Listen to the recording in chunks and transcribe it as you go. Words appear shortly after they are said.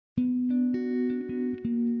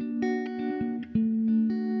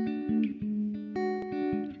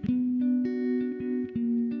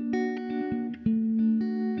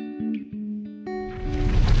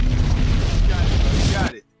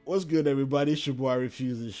What's good, everybody? It's your boy, I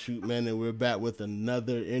Refuse to Shoot, man, and we're back with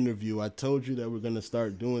another interview. I told you that we're gonna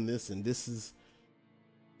start doing this, and this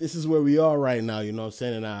is where we are right now. You know what I'm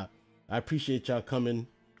saying? And I appreciate y'all coming,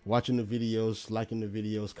 watching the videos, liking the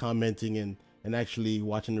videos, commenting, and actually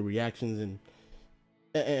watching the reactions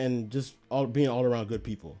and just being all around good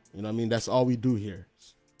people. You know what I mean? That's all we do here.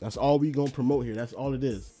 That's all we gonna promote here. That's all it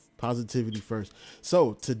is. Positivity first.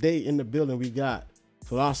 So today in the building we got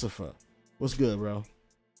Philosopher. What's good, bro?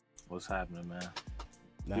 What's happening, man?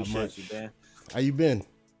 Not Appreciate much. you, man. How you been?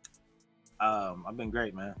 I've been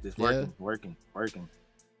great, man. Just working.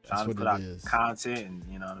 Trying to put out content, and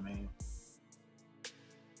you know what I mean.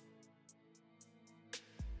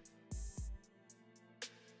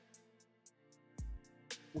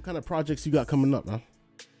 What kind of projects you got coming up, man?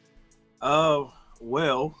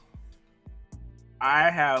 Well, I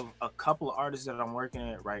have a couple of artists that I'm working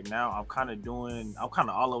at right now. I'm kind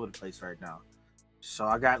of all over the place right now. So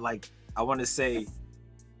I got I want to say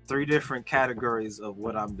 3 different categories of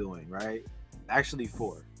what I'm doing, right? Actually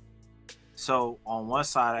 4. So on one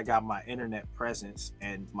side, I got my internet presence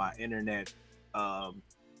and my internet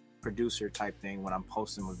producer type thing when I'm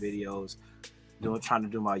posting my videos, trying to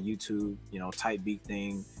do my YouTube, type beat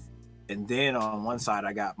thing. And then on one side,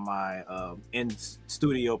 I got my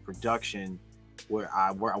in-studio production where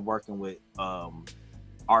I'm working with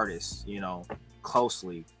artists,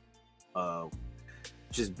 closely,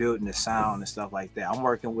 just building the sound and stuff like that. I'm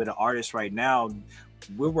working with an artist right now.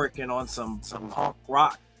 We're working on some punk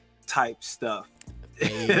rock type stuff.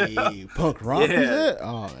 Hey, punk rock? Yeah. Is it?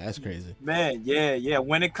 Oh, that's crazy, man. Yeah.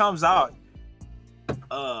 When it comes out,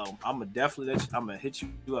 I'm gonna hit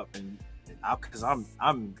you up because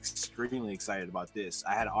I'm extremely excited about this.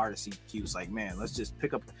 I had an artist. He was like, man, let's just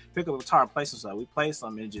pick up a guitar and play some stuff. We played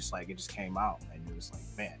something, and it just came out, and it was like,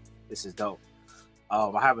 man, this is dope.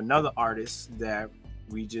 I have another artist that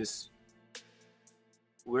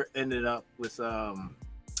we're ended up with.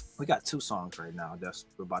 We got 2 songs right now that's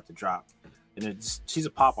we're about to drop, and she's a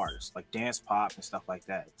pop artist, like dance pop and stuff like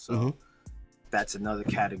that. So that's another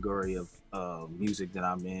category of music that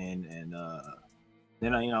I'm in, and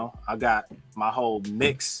then I got my whole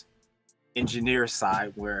mix engineer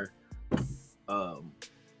side where I'm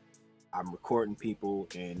recording people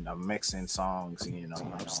and I'm mixing songs, and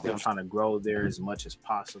I'm still trying to grow there as much as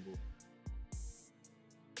possible.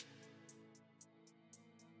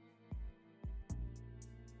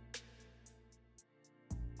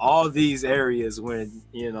 All these areas when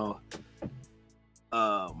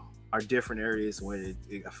are different areas when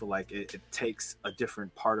I feel like it takes a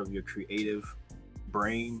different part of your creative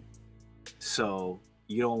brain, so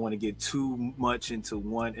you don't want to get too much into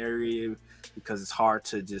one area because it's hard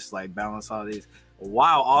to just balance all these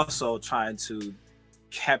while also trying to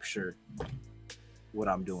capture what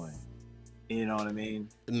I'm doing, you know what I mean,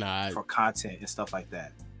 for content and stuff like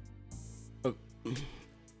that.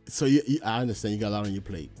 So I understand you got a lot on your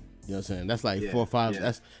plate. You know what I'm saying? That's like 4 or 5.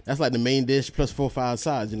 Yeah. That's like the main dish plus 4 or 5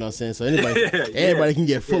 sides. You know what I'm saying? So everybody can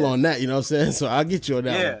get full on that. You know what I'm saying? So I'll get you on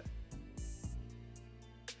that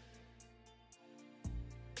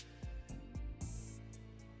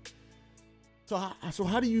one. So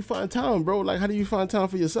how do you find time, bro? Like, how do you find time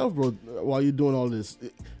for yourself, bro, while you're doing all this?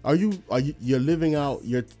 You're living out,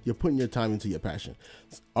 you're putting your time into your passion.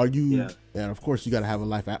 Are you? And of course, you got to have a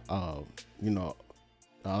life,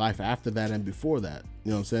 a life after that and before that.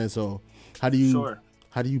 You know what I'm saying? So how do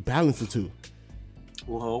you balance the 2?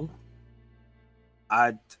 Well,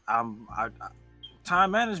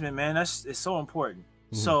 time management, man, it's so important.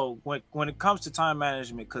 So when it comes to time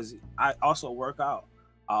management, because I also work out,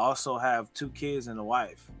 I also have 2 kids and a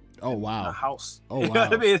wife. Oh wow! A house. Oh you know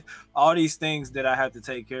what I mean? All these things that I have to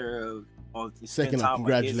take care of. Second off,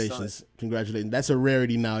 congratulations. Congratulations. That's a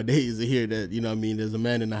rarity nowadays to hear that, you know what I mean, there's a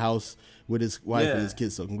man in the house with his wife and his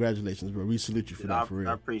kids. So congratulations, bro. We salute you for that, for real.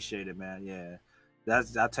 I appreciate it, man. Yeah.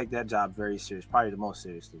 I take that job very serious, probably the most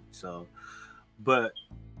seriously. So, but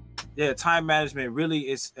yeah, time management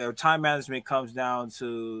really time management comes down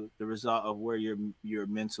to the result of where your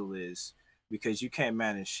mental is, because you can't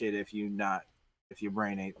manage shit if your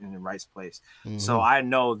brain ain't in the right place. So I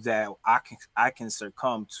know that I can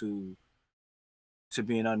succumb to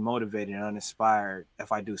being unmotivated and uninspired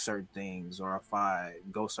if I do certain things or if I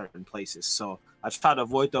go certain places. So I try to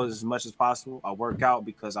avoid those as much as possible. I work out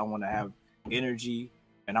because I want to have energy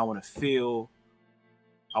and I want to feel.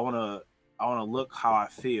 I want to look how I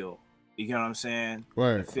feel. You know what I'm saying?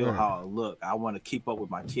 Right. Feel how I look. I want to keep up with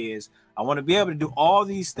my kids. I want to be able to do all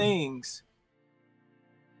these things.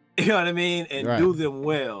 You know what I mean? And do them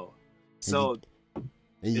well. So.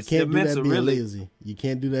 And you can't do that being lazy. You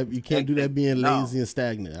can't do that. You can't do that being lazy and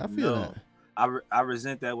stagnant. I feel that. I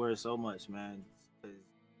resent that word so much, man.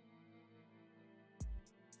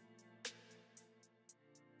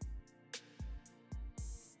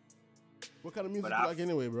 What kind of music you like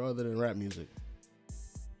anyway, bro, other than rap music?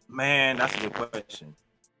 Man, that's a good question.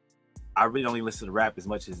 I really only listen to rap as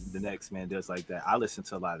much as the next man does like that. I listen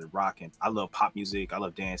to a lot of rock, and I love pop music. I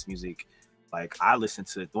love dance music. Like, I listen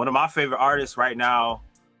to one of my favorite artists right now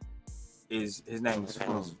is, his name is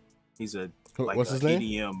Flume. He's what's his name?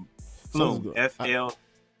 EDM. Flume. FL.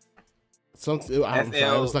 Something. I'm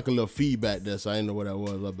sorry, it was like a little feedback there, so I didn't know what that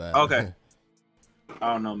was. My bad. Okay.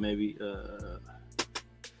 I don't know, maybe.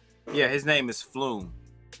 Yeah, his name is Flume.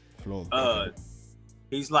 Flume.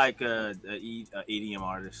 He's like a EDM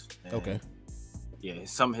artist. Okay. Yeah,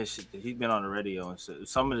 some of his shit, he's been on the radio and so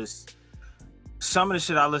some of the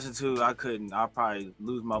shit I listen to, I'll probably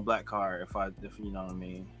lose my black card if you know what I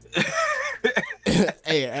mean.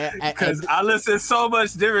 Hey, because I listen to so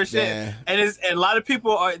much different shit, yeah. and a lot of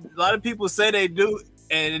people say they do,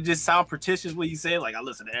 and it just sounds pretentious when you say it, like I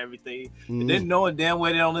listen to everything, and then knowing damn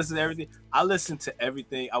well they don't listen to everything. I listen to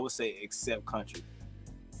everything, I would say, except country.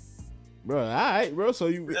 Bro, all right, bro. So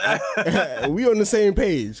we on the same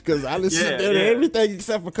page because I listen to everything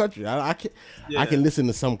except for country. I can listen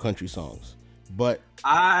to some country songs, but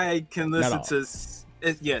I can listen to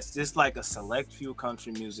just like a select few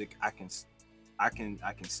country music. I can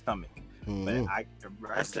stomach, but the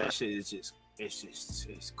rest of that shit is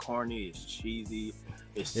it's corny, it's cheesy.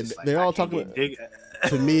 It's just they're all talking.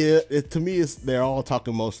 To me, they're all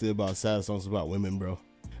talking mostly about sad songs about women, bro.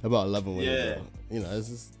 About loving women. Yeah, bro. You know,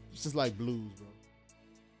 it's just like blues, bro.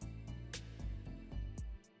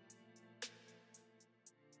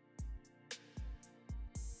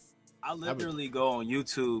 I literally go on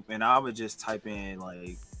YouTube and I would just type in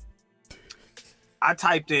like, I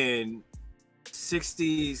typed in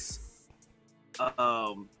 60s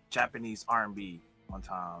Japanese R&B one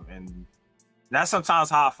time, and that's sometimes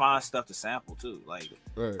how I find stuff to sample too. Like,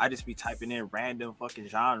 I just be typing in random fucking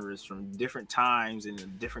genres from different times in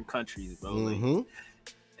different countries, bro. Like,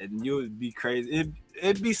 and you would be crazy.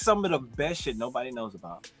 It'd be some of the best shit nobody knows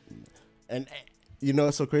about. And you know,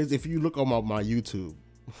 it's so crazy. If you look on my YouTube,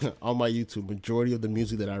 on my YouTube, majority of the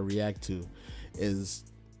music that I react to is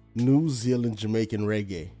New Zealand Jamaican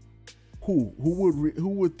reggae. Who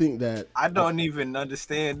would think that? I don't even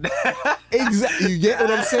understand that. Exactly. You get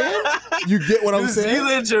what I'm saying? You get what I'm saying? New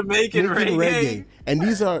Zealand Jamaican reggae. And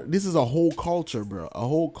this is a whole culture, bro. A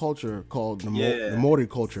whole culture called the Maori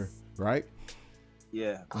culture, right?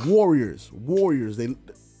 Yeah. Warriors.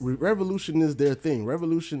 Revolution is their thing.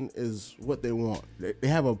 Revolution is what they want. They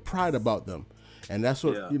have a pride about them. And that's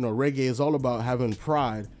what, reggae is all about, having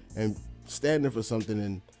pride and standing for something,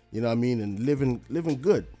 and, you know what I mean, and living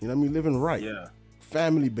good, you know what I mean, living right. Yeah.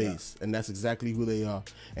 Family based, and that's exactly who they are.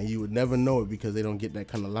 And you would never know it because they don't get that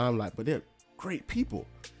kind of limelight, but they're great people.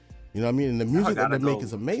 You know what I mean? And the music that they make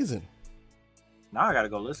is amazing. Now I gotta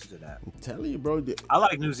go listen to that. I'm telling you, bro. I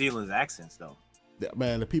like New Zealand's accents, though.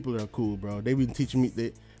 Man, the people are cool, bro. They've been teaching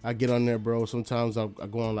me. I get on there, bro. Sometimes I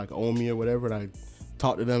go on like Omi or whatever, and I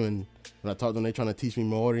talk to them, and when I talk to them, they trying to teach me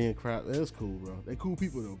Maori and crap. That's cool, bro. They cool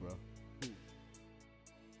people, though, bro.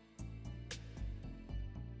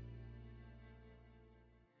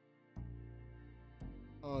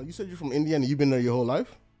 You said you're from Indiana. You been there your whole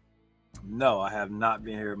life? No, I have not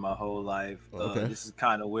been here my whole life. Okay. This is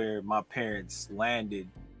kind of where my parents landed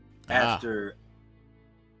after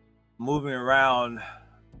moving around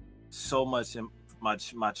so much. In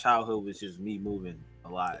my childhood was just me moving a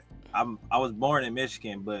lot. I was born in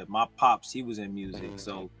Michigan, but my pops, he was in music,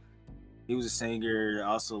 so he was a singer,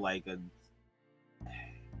 also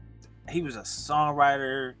he was a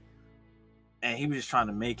songwriter, and he was just trying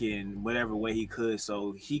to make it in whatever way he could.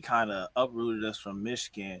 So he kind of uprooted us from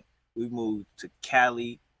Michigan. We moved to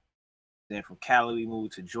Cali. Then from Cali, we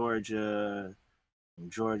moved to Georgia. From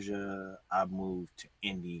Georgia, I moved to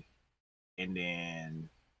Indy. And then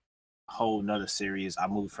a whole nother series, I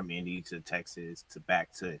moved from Indy to Texas to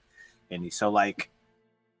back to Indy. So like,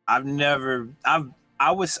 I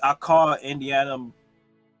call Indiana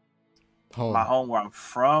my home, where I'm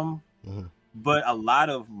from. But a lot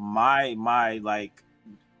of my like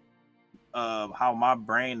how my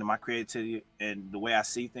brain and my creativity and the way I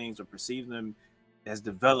see things or perceive them has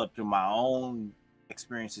developed through my own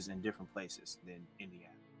experiences in different places than Indiana.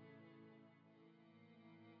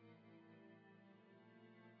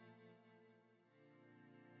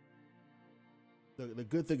 The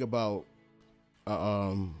good thing about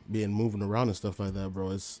being moving around and stuff like that, bro,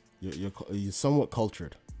 is you're somewhat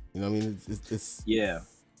cultured. You know what I mean?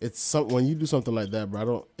 It's when you do something like that,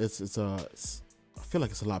 bro. I feel like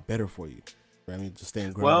it's a lot better for you. Right? I mean, just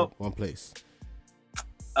staying grounded in one place.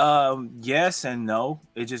 Yes and no.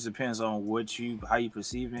 It just depends on how you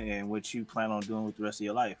perceive it and what you plan on doing with the rest of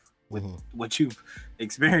your life, with what you've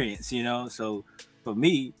experienced, you know. So for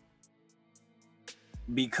me,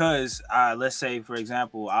 because let's say for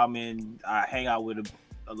example, I hang out with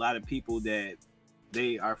a lot of people that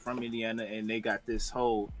they are from Indiana and they got this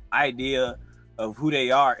whole idea of who they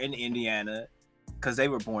are in Indiana because they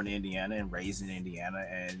were born in Indiana and raised in Indiana,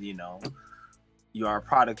 and you know, you are a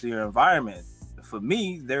product of your environment. For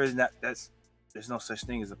me, there's no such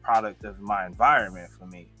thing as a product of my environment for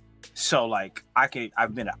me. So like I've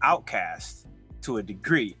been an outcast to a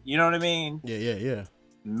degree. You know what I mean? Yeah.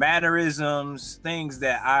 Mannerisms, things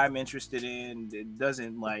that I'm interested in, it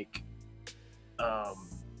doesn't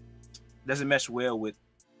mesh well with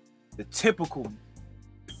the typical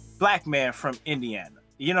black man from Indiana.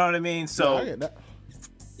 You know what I mean? So I get that.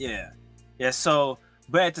 Yeah. So,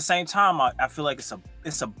 but at the same time, I feel like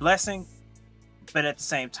it's a blessing. But at the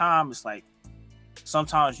same time, it's like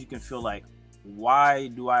sometimes you can feel like, why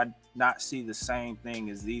do I not see the same thing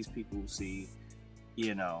as these people see?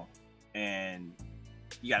 You know, and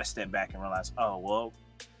you got to step back and realize, oh well,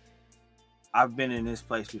 I've been in this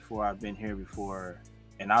place before, I've been here before,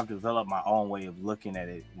 and I've developed my own way of looking at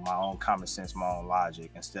it, my own common sense, my own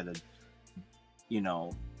logic, instead of, you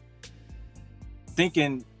know,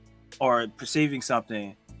 thinking or perceiving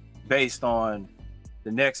something based on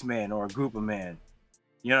the next man or a group of men.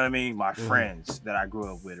 You know what I mean? My friends that I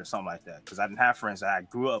grew up with or something like that. Because I didn't have friends that I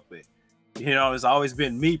grew up with. You know, it's always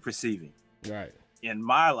been me perceiving. Right. In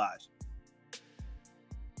my logic.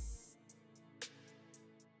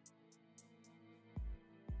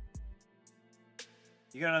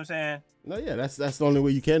 You know what I'm saying? No, yeah, that's the only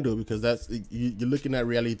way you can do it, because you're looking at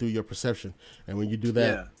reality through your perception, and when you do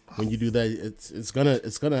that, it's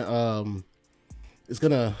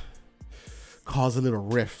gonna cause a little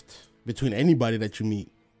rift between anybody that you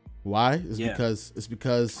meet. Why? It's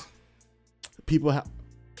because people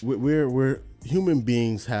we're human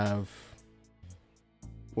beings have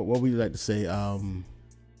what we like to say.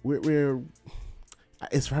 We're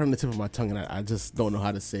it's right on the tip of my tongue, and I just don't know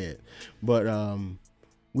how to say it, but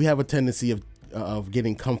we have a tendency of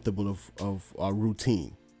getting comfortable of our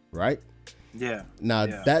routine, right? Yeah. Now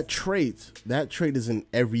that trait is in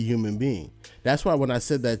every human being. That's why when I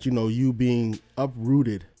said that, you know, you being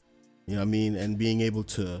uprooted, you know what I mean, and being able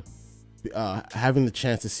to having the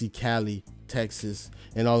chance to see Cali, Texas,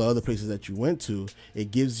 and all the other places that you went to,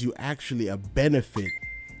 it gives you actually a benefit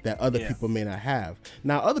that other people may not have.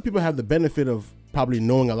 Now, other people have the benefit of probably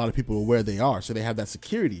knowing a lot of people where they are, so they have that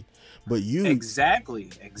security. But you exactly,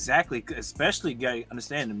 especially gotta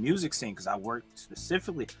understand the music scene, because I work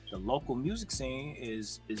specifically the local music scene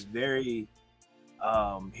is very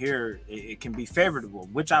here it can be favorable,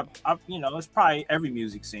 which I you know, it's probably every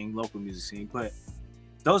music scene, local music scene, but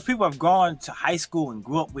those people have gone to high school and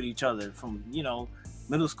grew up with each other from, you know,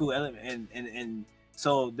 middle school, and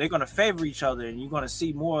so they're gonna favor each other, and you're gonna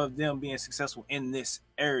see more of them being successful in this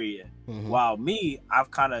area. While me, I've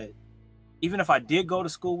kind of, even if I did go to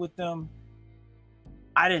school with them,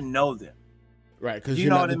 I didn't know them. Right, because you're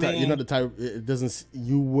not the type. It doesn't.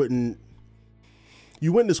 You went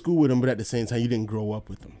to school with them, but at the same time, you didn't grow up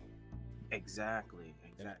with them. Exactly.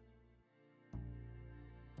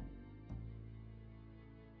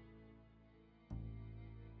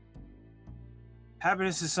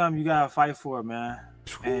 Happiness is something you gotta fight for, man.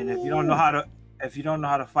 And if you don't know how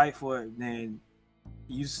to fight for it, then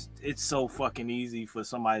it's so fucking easy for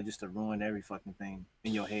somebody just to ruin every fucking thing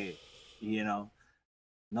in your head. You know,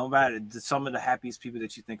 no matter some of the happiest people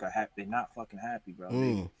that you think are happy, they're not fucking happy,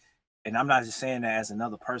 bro. And I'm not just saying that as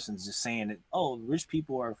another person, just saying that, oh, rich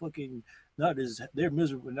people are fucking nuts, they're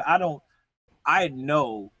miserable. I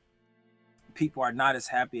know people are not as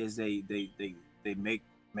happy as they make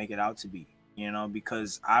it out to be, you know,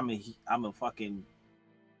 because I'm a fucking,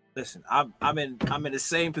 listen, I'm in the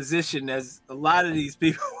same position as a lot of these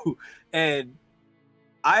people, and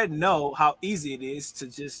I know how easy it is to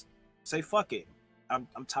just say fuck it.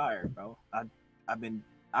 I'm tired, bro. I've been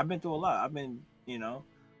through a lot. I've been, you know,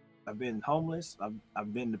 I've been homeless.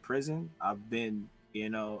 I've been to prison. I've been, you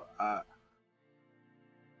know, I've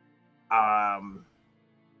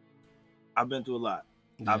been through a lot.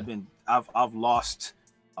 Yeah. I've lost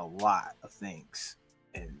a lot of things,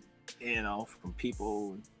 and you know, from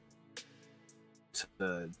people to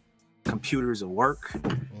the computers of work,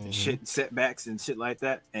 and shit, setbacks and shit like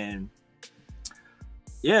that. And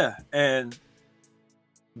yeah, and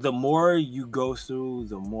the more you go through,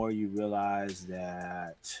 the more you realize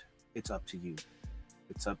that it's up to you.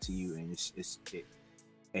 It's up to you, and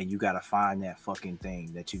and you gotta find that fucking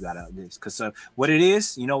thing that you gotta. Because what it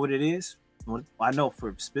is, you know what it is? what I know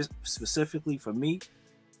for specifically for me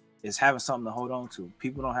is having something to hold on to.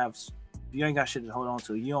 People don't have. If you ain't got shit to hold on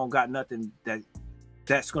to, you don't got nothing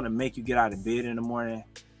that's gonna make you get out of bed in the morning,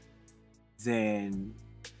 then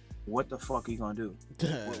what the fuck are you gonna do?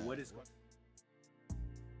 what is?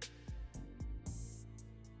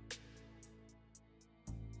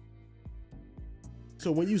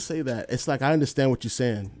 So when you say that, it's like I understand what you're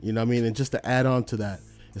saying, you know what I mean? And just to add on to that,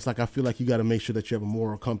 it's like I feel like you got to make sure that you have a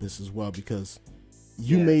moral compass as well, because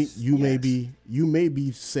you may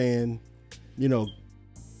be saying, you know,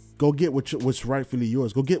 go get what's rightfully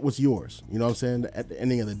yours. Go get what's yours. You know what I'm saying? At the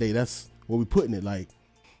ending of the day, that's what we're putting it. Like,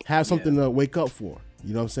 have something to wake up for.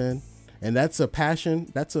 You know what I'm saying? And that's a passion.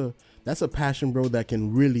 That's a passion, bro, that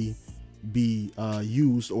can really be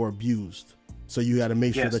used or abused. So you got to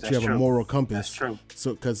make sure that you have a moral compass. That's true.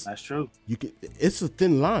 So because that's true. You can. It's a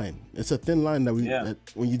thin line. It's a thin line that that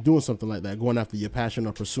when you're doing something like that, going after your passion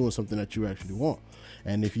or pursuing something that you actually want.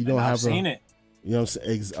 And if you don't have seen it, you know what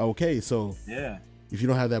I'm saying? Okay, so if you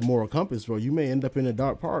don't have that moral compass, bro, you may end up in a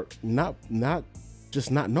dark part, not just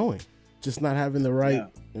not knowing, just not having the right. You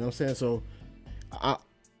know what I'm saying? So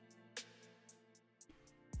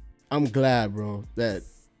I'm glad, bro, that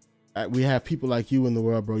we have people like you in the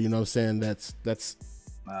world, bro. You know what I'm saying? That's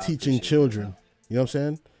teaching children. You know what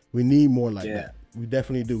I'm saying? We need more like that. We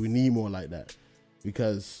definitely do. We need more like that,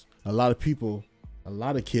 because a lot of people, a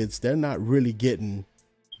lot of kids, they're not really getting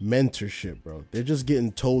mentorship, bro. They're just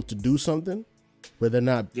getting told to do something, but they're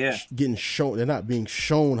not getting shown. They're not being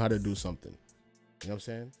shown how to do something. You know what I'm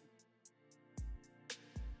saying?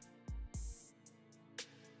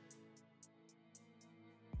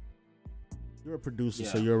 You're a producer,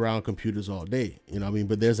 so you're around computers all day. You know what I mean?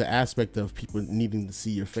 But there's an aspect of people needing to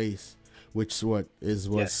see your face, which what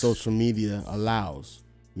social media allows.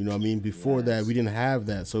 You know what I mean? Before that, we didn't have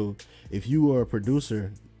that. So if you were a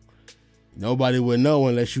producer, nobody would know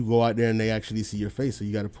unless you go out there and they actually see your face. So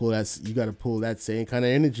you got to pull that. You got to pull that same kind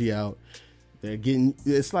of energy out. They're getting.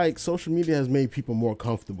 It's like social media has made people more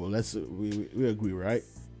comfortable. We agree, right?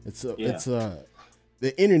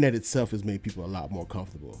 The internet itself has made people a lot more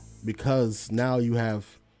comfortable, because now you have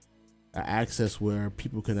an access where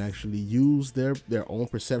people can actually use their own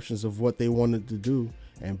perceptions of what they wanted to do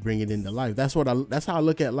and bring it into life. That's how I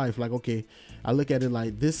look at life. Like, okay, I look at it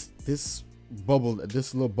like this bubble,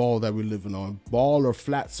 this little ball that we're living on, ball or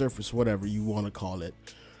flat surface, whatever you want to call it.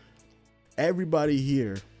 Everybody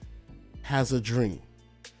here has a dream,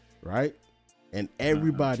 right? And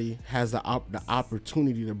everybody has the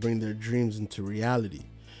opportunity to bring their dreams into reality.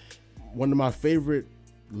 One of my favorite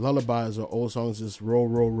lullabies or old songs is "Roll,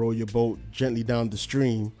 roll, roll your boat gently down the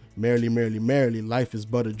stream. Merrily, merrily, merrily, life is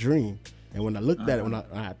but a dream." And when I looked at it, when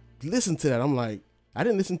I listened to that, I'm like, I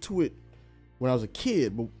didn't listen to it when I was a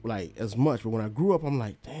kid, but like as much. But when I grew up, I'm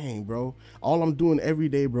like, dang, bro, all I'm doing every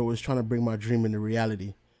day, bro, is trying to bring my dream into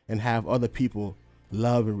reality and have other people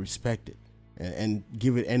love and respect it. And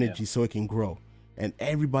give it energy so it can grow. And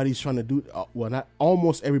everybody's trying to do, well, not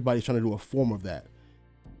almost everybody's trying to do a form of that.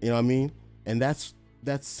 You know what I mean? And that's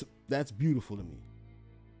beautiful to me.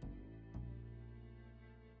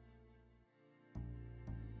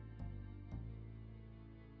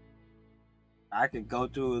 I could go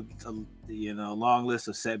through a long list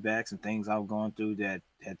of setbacks and things I've gone through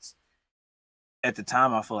that's at the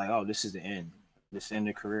time I feel like, oh, this is the end. This is the end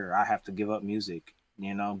of the career. I have to give up music,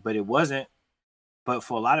 but it wasn't. But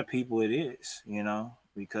for a lot of people, it is,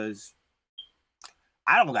 because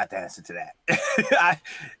I don't got the answer to that.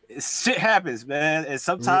 Shit happens, man. And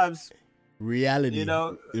sometimes reality,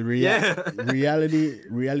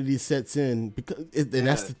 reality sets in, because and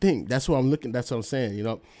that's the thing. That's what I'm looking. That's what I'm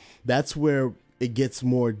saying. That's where it gets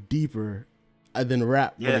more deeper than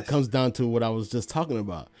rap when it comes down to what I was just talking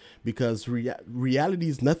about. Because reality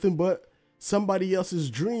is nothing but somebody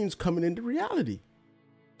else's dreams coming into reality.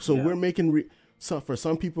 So we're making. So for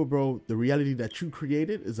some people, bro, the reality that you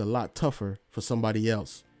created is a lot tougher for somebody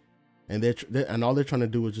else, and and all they're trying to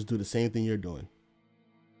do is just do the same thing you're doing.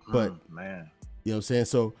 But man, you know what I'm saying?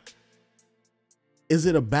 So is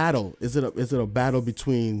it a battle? Is it a battle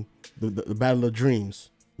between the battle of dreams?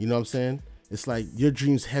 You know what I'm saying? It's like, your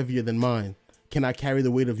dream's heavier than mine. Can I carry the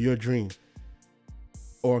weight of your dream?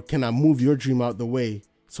 Or can I move your dream out the way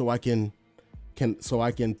so I can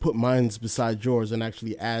put mine beside yours and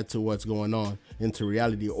actually add to what's going on into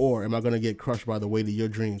reality? Or am I going to get crushed by the weight of your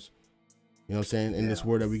dreams? You know what I'm saying? In this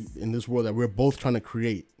world that we're both trying to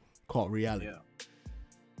create, called reality. Yeah.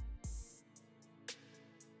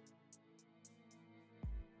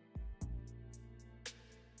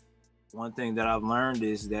 One thing that I've learned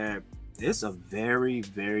is that it's a very,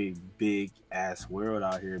 very big ass world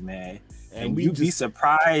out here, man. And you'd be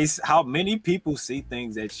surprised how many people see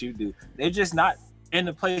things that you do. They're just not in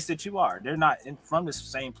the place that you are. They're not from the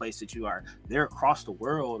same place that you are. They're across the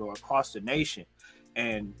world or across the nation.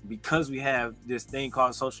 And because we have this thing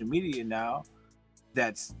called social media now,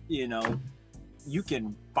 that's, you know, you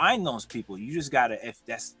can find those people. You just gotta, if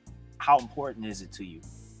that's, how important is it to you?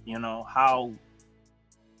 You know, how,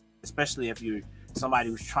 especially if you're somebody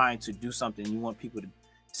who's trying to do something, you want people to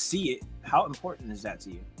see it, how important is that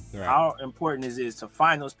to you? Right. How important is it to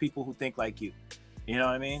find those people who think like you? You know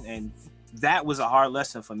what I mean? And that was a hard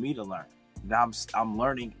lesson for me to learn. Now I'm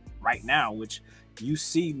learning right now, which you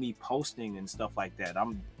see me posting and stuff like that.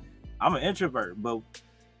 I'm an introvert, but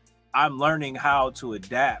I'm learning how to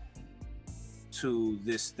adapt to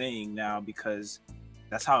this thing now, because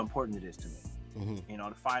that's how important it is to me. Mm-hmm. You know,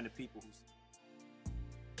 to find the people who.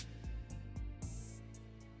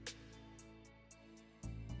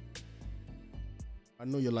 I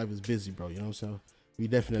know your life is busy, bro. You know what I'm saying? We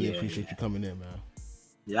definitely appreciate you coming in, man.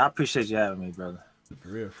 Yeah, I appreciate you having me, brother. For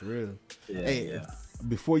real, for real. Yeah, hey,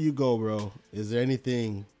 before you go, bro, is there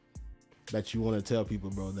anything that you want to tell people,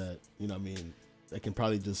 bro, that, you know what I mean, that can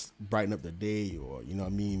probably just brighten up their day, or, you know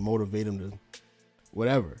what I mean, motivate them to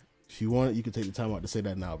whatever? If you want it, you can take the time out to say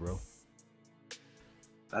that now, bro.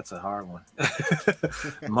 That's a hard one.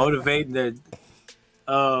 Motivating the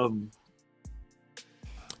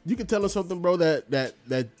you can tell us something, bro,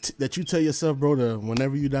 that you tell yourself, bro, to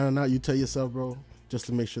whenever you down and out, you tell yourself, bro, just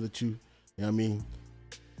to make sure that you know what I mean,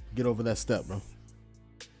 get over that step, bro.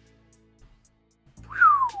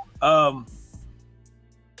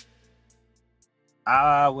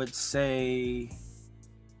 I would say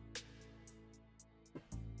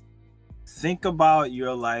think about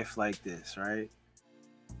your life like this, right?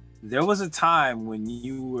 There was a time when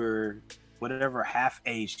you were whatever half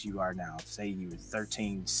aged you are now, say you were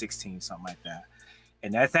 13, 16, something like that.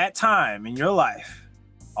 And at that time in your life,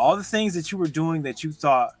 all the things that you were doing that you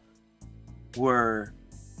thought were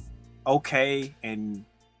okay and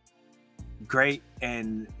great,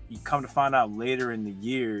 and you come to find out later in the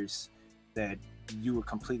years that you were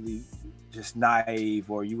completely just naive,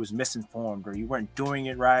 or you was misinformed, or you weren't doing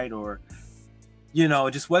it right, or, you know,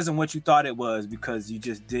 it just wasn't what you thought it was because you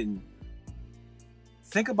just didn't.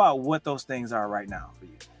 Think about what those things are right now for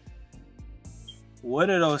you. What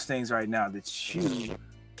are those things right now that you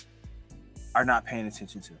are not paying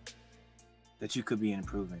attention to, that you could be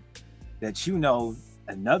improving, that you know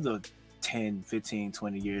another 10, 15,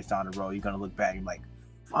 20 years down the road, you're going to look back and be like,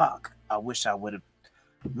 fuck, I wish I would have,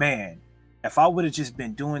 man, if I would have just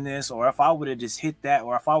been doing this, or if I would have just hit that,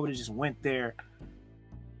 or if I would have just went there.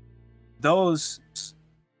 Those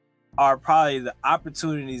are probably the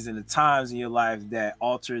opportunities and the times in your life that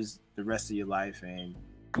alters the rest of your life, and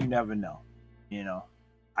you never know. You know,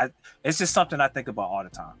 it's just something I think about all the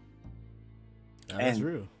time. That's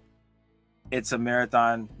real. It's a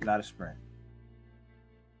marathon, not a sprint.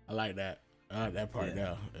 I like that. I like that part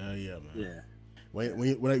now. Yeah, man. Yeah.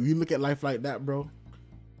 When you look at life like that, bro,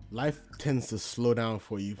 life tends to slow down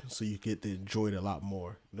for you, so you get to enjoy it a lot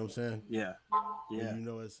more. You know what I'm saying? Yeah. Yeah. When you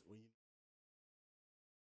know it's.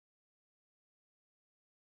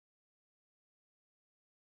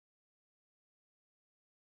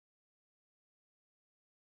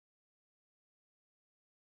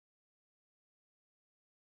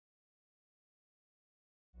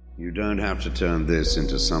 You don't have to turn this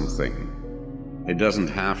into something. It doesn't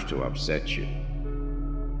have to upset you.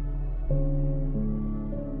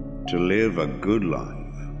 To live a good life,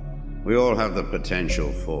 we all have the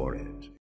potential for it.